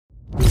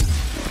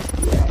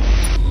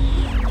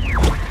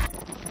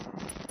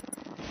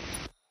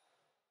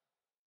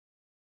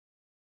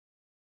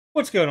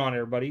What's going on,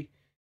 everybody?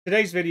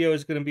 Today's video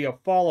is going to be a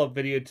follow-up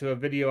video to a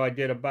video I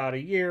did about a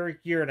year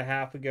and a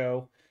half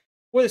ago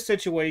with a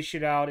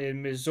situation out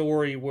in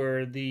Missouri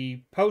where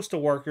the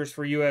postal workers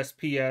for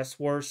USPS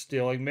were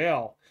stealing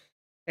mail.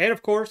 And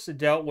of course, it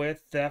dealt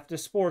with theft of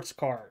sports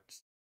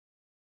cards.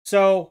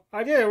 So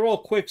I did a real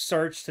quick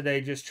search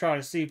today just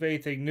trying to see if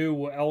anything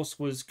new else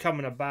was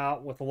coming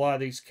about with a lot of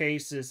these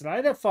cases. And I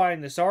ended up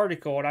finding this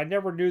article, and I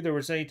never knew there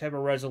was any type of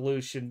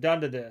resolution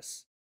done to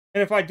this.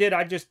 And if I did,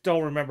 I just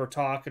don't remember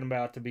talking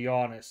about it, to be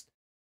honest.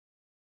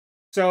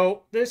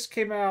 So this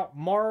came out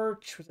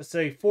March, let's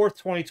say 4th,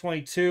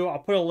 2022. I'll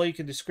put a link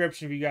in the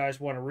description if you guys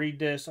want to read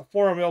this. A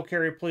former mail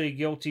carrier pleaded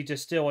guilty to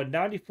stealing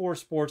 94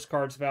 sports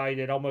cards valued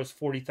at almost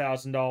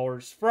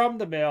 $40,000 from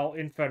the mail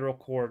in federal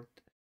court.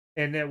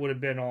 And that would have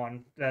been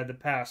on the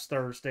past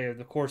Thursday of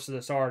the course of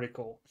this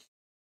article.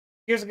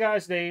 Here's the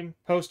guy's name,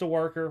 postal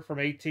worker from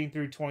 18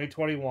 through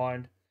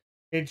 2021.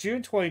 In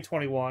June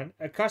 2021,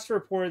 a customer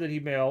reported that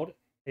he mailed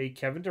a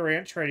Kevin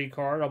Durant trading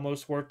card,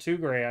 almost worth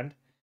 $2,000,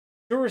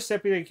 to a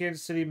recipient in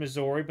Kansas City,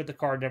 Missouri, but the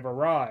card never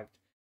arrived.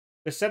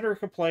 The sender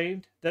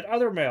complained that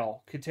other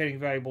mail containing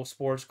valuable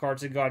sports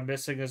cards had gone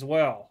missing as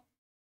well.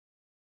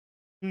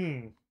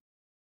 You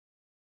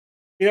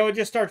know, it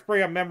just starts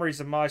bringing up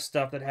memories of my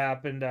stuff that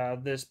happened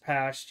this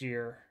past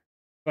year.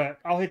 But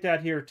I'll hit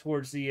that here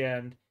towards the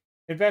end.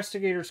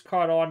 Investigators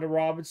caught on to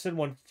Robinson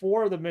when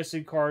 4 of the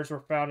missing cards were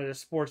found at a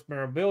sports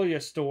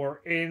memorabilia store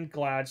in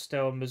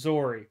Gladstone,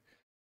 Missouri.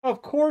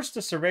 Of course,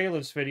 the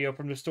surveillance video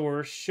from the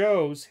store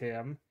shows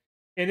him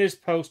in his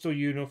postal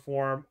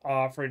uniform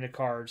offering the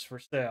cards for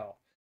sale.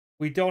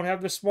 We don't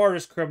have the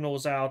smartest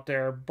criminals out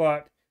there,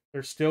 but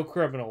they're still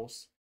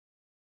criminals.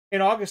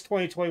 In August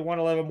 2021,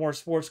 11 more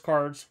sports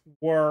cards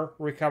were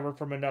recovered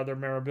from another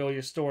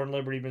memorabilia store in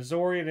Liberty,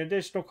 Missouri. An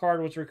additional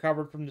card was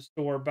recovered from the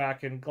store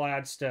back in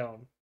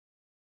Gladstone.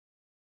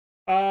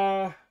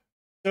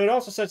 So it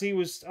also says he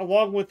was,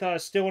 along with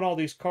stealing all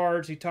these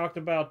cards, he talked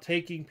about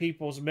taking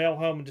people's mail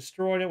home and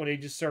destroying it. When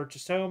agents searched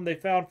his home, they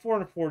found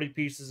 440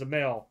 pieces of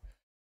mail.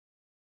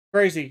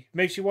 Crazy.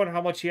 Makes you wonder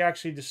how much he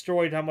actually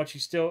destroyed, how much he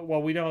still...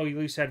 Well, we know he at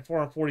least had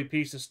 440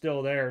 pieces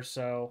still there,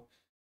 so...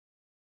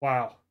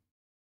 Wow.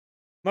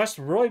 Must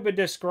have really been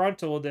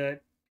disgruntled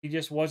that he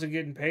just wasn't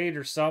getting paid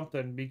or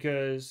something,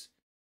 because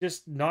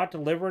just not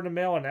delivering the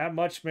mail and that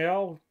much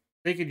mail,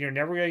 thinking you're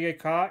never going to get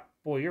caught?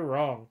 Boy, you're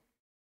wrong.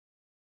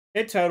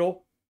 In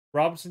total,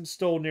 Robinson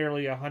stole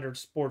nearly 100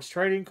 sports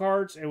trading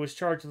cards and was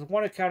charged with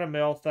 1 account of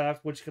mail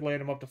theft, which could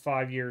land him up to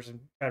 5 years in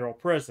federal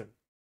prison.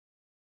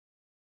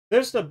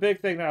 This is the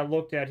big thing that I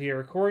looked at here.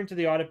 According to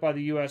the audit by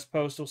the U.S.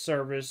 Postal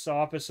Service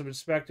Office of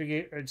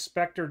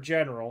Inspector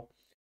General,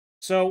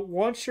 so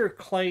once your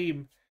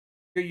claim,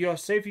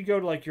 say if you go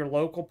to like your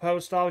local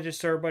post office, just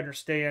so everybody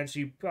understands,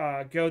 you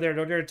go there,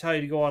 they're going to tell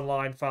you to go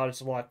online, file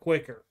this a lot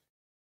quicker.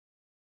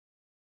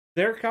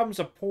 There comes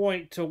a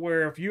point to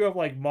where if you have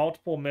like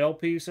multiple mail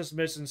pieces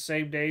missing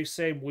same day,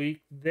 same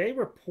week, they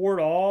report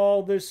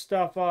all this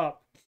stuff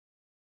up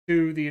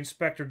to the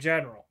Inspector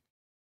General.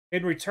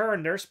 In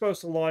return, they're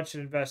supposed to launch an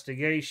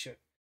investigation.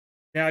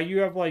 Now, you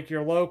have like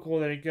your local,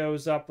 then it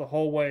goes up the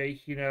whole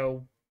way, you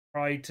know,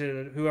 probably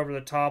to whoever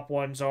the top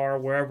ones are,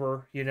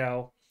 wherever, you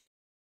know.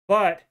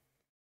 But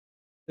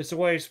it's the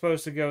way it's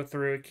supposed to go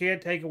through. It can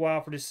take a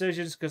while for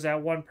decisions because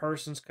that one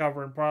person's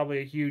covering probably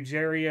a huge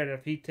area. And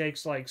if he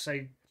takes, like,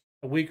 say,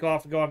 a week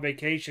off to go on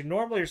vacation,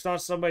 normally there's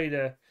not somebody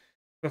to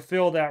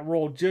fulfill that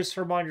role, just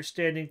from my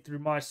understanding through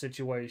my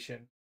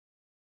situation.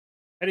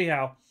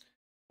 Anyhow,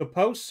 the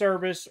Post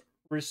Service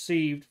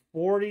received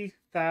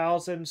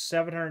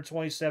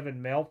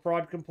 40,727 mail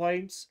fraud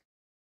complaints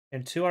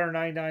and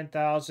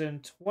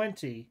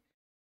 299,020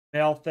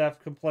 mail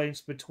theft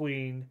complaints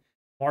between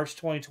March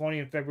 2020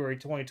 and February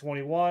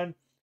 2021.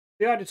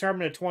 The audit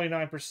determined that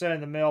 29%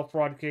 of the mail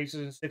fraud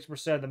cases and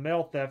 6% of the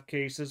mail theft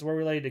cases were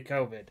related to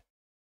COVID.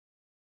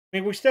 I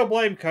mean, we still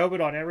blame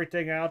COVID on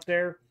everything out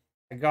there.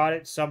 I got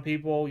it. Some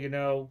people, you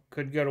know,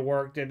 couldn't go to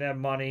work, didn't have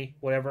money,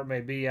 whatever it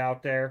may be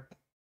out there.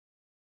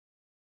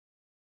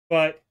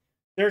 But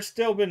there's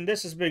still been,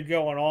 this has been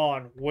going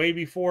on way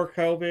before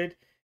COVID.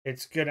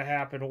 It's going to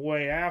happen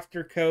way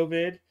after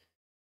COVID.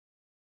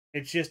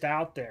 It's just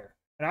out there.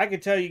 And I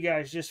can tell you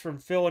guys, just from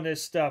filling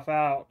this stuff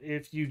out,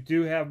 if you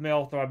do have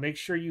mail fraud, make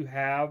sure you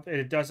have, and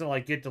it doesn't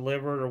like get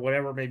delivered or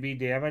whatever it may be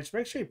damaged,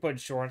 make sure you put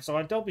insurance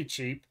on it. Don't be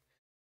cheap.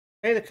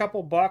 Pay the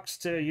couple bucks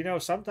to, you know,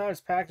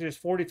 sometimes packages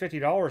 $40,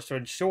 $50 to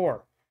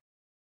insure.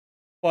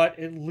 But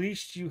at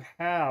least you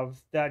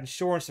have that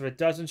insurance. If it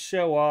doesn't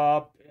show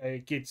up,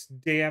 it gets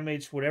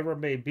damaged, whatever it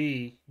may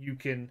be, you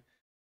can,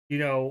 you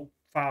know,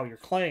 file your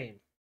claim.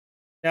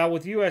 Now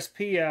with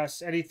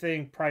USPS,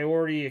 anything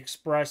Priority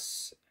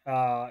Express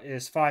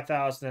is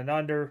 5,000 and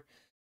under.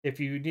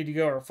 If you need to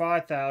go over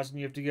 5,000,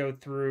 you have to go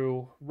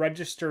through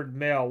registered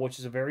mail, which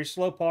is a very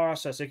slow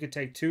process. It could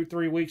take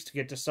 2-3 weeks to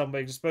get to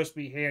somebody. It's supposed to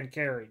be hand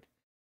carried.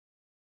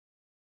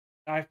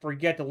 I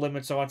forget the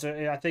limits on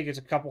it. I think it's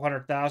a couple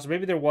 100,000.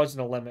 Maybe there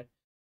wasn't a limit.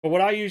 But what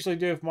I usually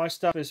do if my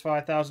stuff is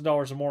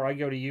 $5,000 or more, I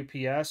go to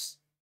UPS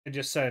and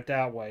just send it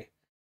that way.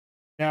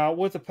 Now,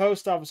 with the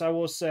post office, I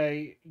will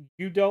say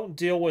you don't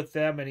deal with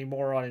them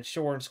anymore on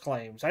insurance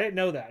claims. I didn't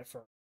know that at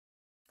first.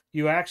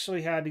 You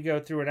actually had to go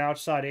through an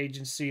outside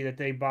agency that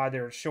they buy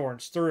their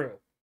insurance through.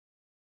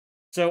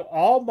 So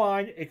all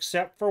mine,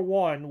 except for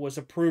one, was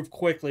approved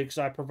quickly because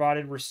I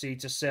provided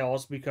receipts of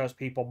sales because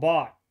people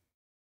bought.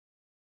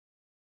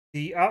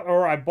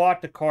 Or I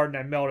bought the card and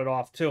I mailed it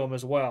off to them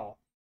as well.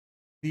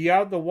 The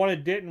one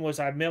it didn't was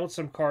I mailed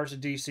some cards to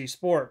DC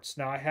Sports.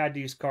 Now I had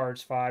these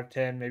cards 5,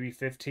 10, maybe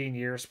 15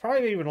 years,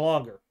 probably even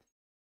longer.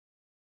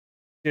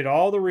 Did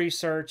all the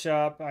research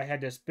up. I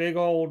had this big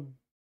old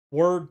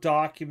Word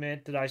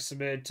document that I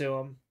submitted to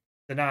them.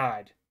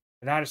 Denied.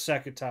 Denied a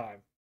second time.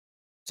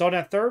 So on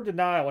that third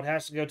denial, it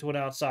has to go to an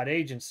outside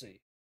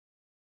agency.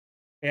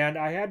 And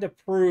I had to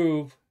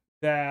prove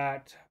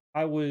that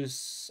I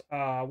was,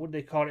 what do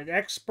they call it, an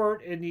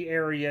expert in the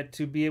area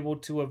to be able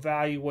to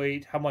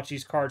evaluate how much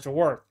these cards are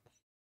worth.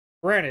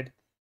 Granted,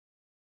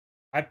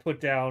 I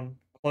put down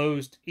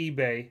closed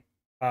eBay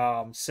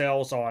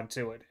sales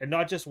onto it, and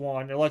not just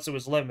one, unless it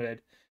was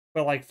limited,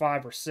 but like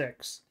 5 or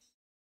 6.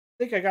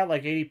 I think I got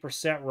like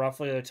 80%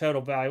 roughly of the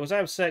total value. Was I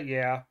upset?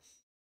 Yeah.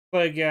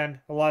 But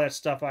again, a lot of that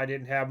stuff I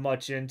didn't have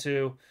much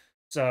into,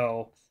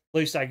 so at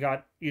least I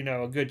got,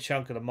 a good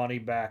chunk of the money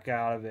back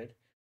out of it.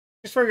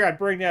 Just figured I'd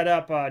bring that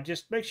up.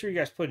 Just make sure you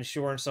guys put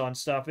insurance on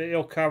stuff.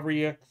 It'll cover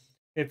you.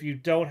 If you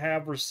don't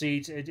have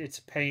receipts, it's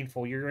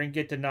painful. You're going to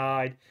get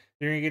denied.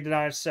 You're going to get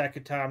denied a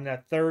second time.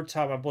 That third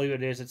time, I believe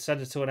it is, it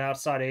sends it to an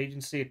outside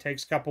agency. It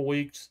takes a couple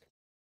weeks.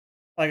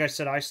 Like I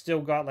said, I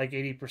still got like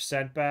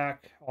 80%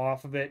 back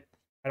off of it.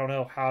 I don't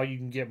know how you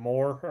can get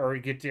more or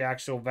get the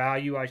actual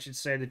value, I should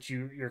say, that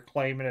you're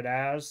claiming it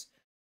as.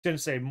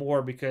 Shouldn't say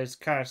more because it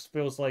kind of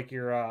feels like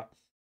you're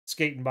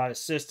skating by the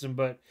system.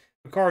 But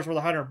the car's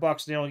worth $100 and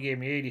they only gave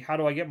me 80. How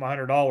do I get my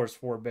 $100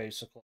 for it,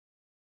 basically?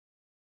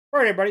 All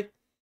right, everybody.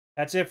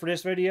 That's it for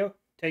this video.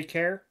 Take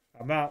care.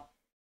 I'm out.